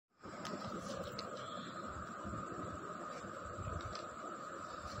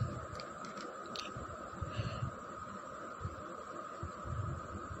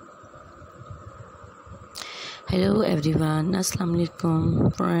Hello everyone, Assalamu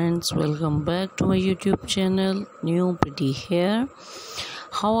alaikum friends, welcome back to my YouTube channel, New Pretty Hair.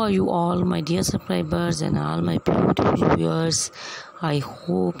 How are you all, my dear subscribers and all my beautiful viewers? I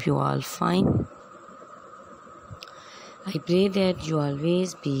hope you all fine. I pray that you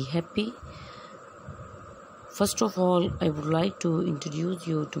always be happy. First of all, I would like to introduce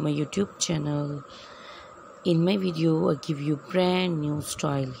you to my YouTube channel. In my video, I give you brand new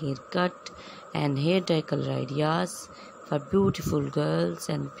style haircut and hair dye color ideas for beautiful girls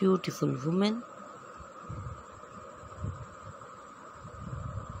and beautiful women.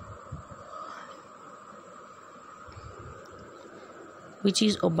 Which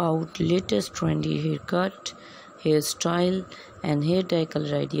is about latest trendy haircut, hairstyle and hair dye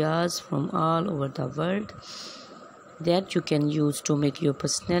color ideas from all over the world that you can use to make your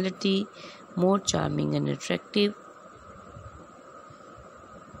personality more charming and attractive.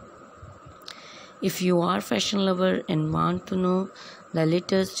 If you are a fashion lover and want to know the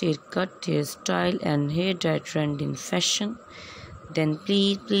latest haircut, hairstyle and hair dye trend in fashion, then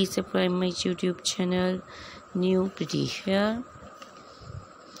please subscribe my YouTube channel, New Pretty Hair.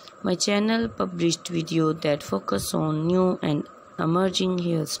 My channel published videos that focus on new and emerging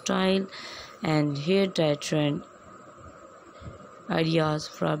hairstyle and hair dye trend ideas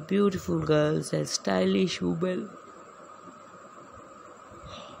for beautiful girls and stylish women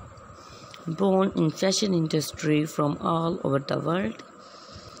born in fashion industry from all over the world.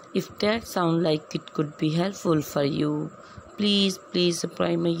 If that sounds like it could be helpful for you, please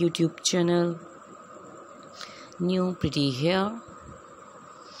subscribe my YouTube channel, New Pretty Hair.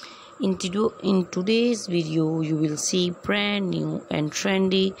 In today's video, you will see brand new and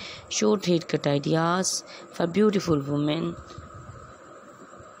trendy short haircut ideas for beautiful women.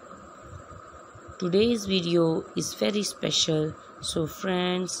 Today's video is very special, so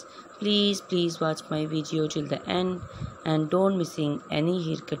friends, please watch my video till the end and don't missing any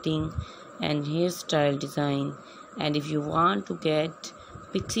hair cutting and hairstyle design. And if you want to get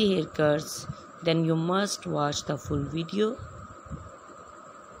pixie haircuts, then you must watch the full video.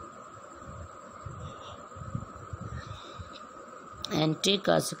 And take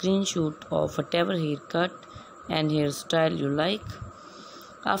a screenshot of whatever haircut and hairstyle you like.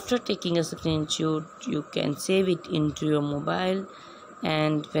 After taking a screenshot, you can save it into your mobile,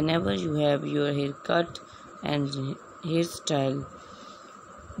 and whenever you have your haircut and hairstyle,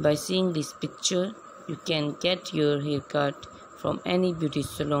 by seeing this picture, you can get your haircut from any beauty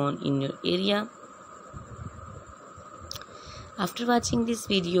salon in your area. After watching this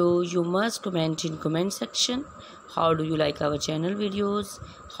video, you must comment in comment section. How do you like our channel videos?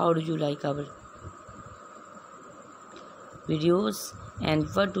 How do you like our videos? And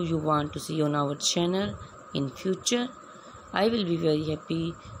what do you want to see on our channel in future? I will be very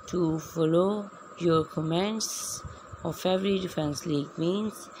happy to follow your comments of every difference league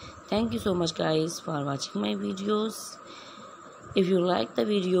means. Thank you so much guys for watching my videos. If you like the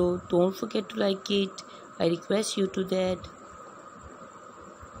video, don't forget to like it. I request you to that.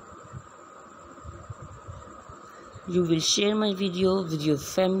 You will share my video with your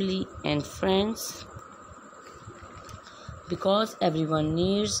family and friends, because everyone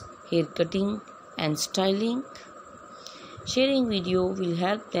needs hair cutting and styling. Sharing video will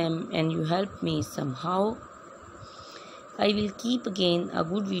help them and you help me somehow. I will keep again a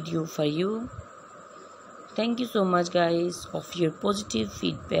good video for you. Thank you so much guys of your positive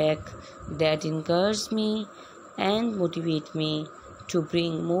feedback that encourages me and motivate me to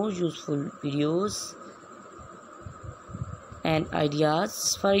bring more useful videos and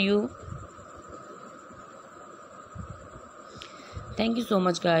ideas for you. Thank you so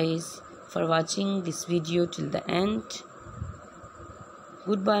much guys for watching this video till the end.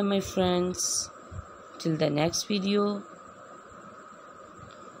 Goodbye my friends, till the next video.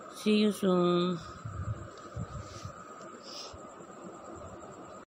 See you soon.